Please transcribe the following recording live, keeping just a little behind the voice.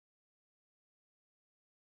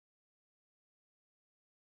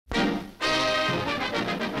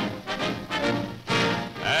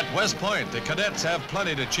West Point, the cadets have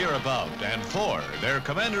plenty to cheer about, and their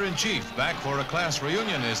commander-in-chief back for a class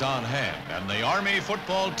reunion is on hand, and the Army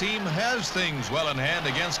football team has things well in hand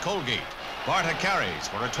against Colgate. Barta carries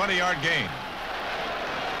for a 20-yard gain.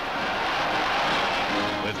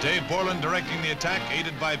 With Dave Borland directing the attack,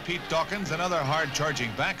 aided by Pete Dawkins and other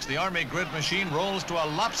hard-charging backs, the Army grid machine rolls to a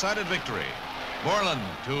lopsided victory. Borland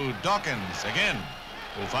to Dawkins again,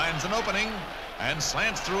 who finds an opening and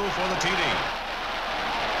slants through for the TD.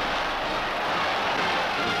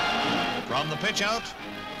 From the pitch out,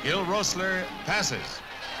 Gil Rosler passes.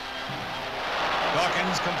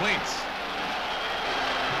 Dawkins completes.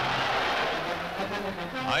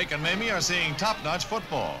 Ike and Mamie are seeing top-notch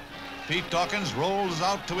football. Pete Dawkins rolls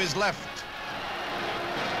out to his left.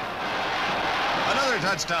 Another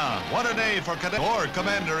touchdown. What a day for cadet or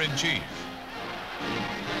commander-in-chief.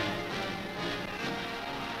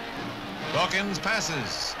 Dawkins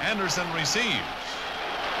passes. Anderson receives.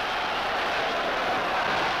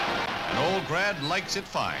 An old grad likes it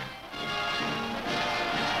fine.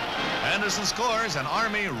 Anderson scores and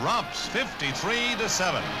Army romps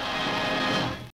 53-7.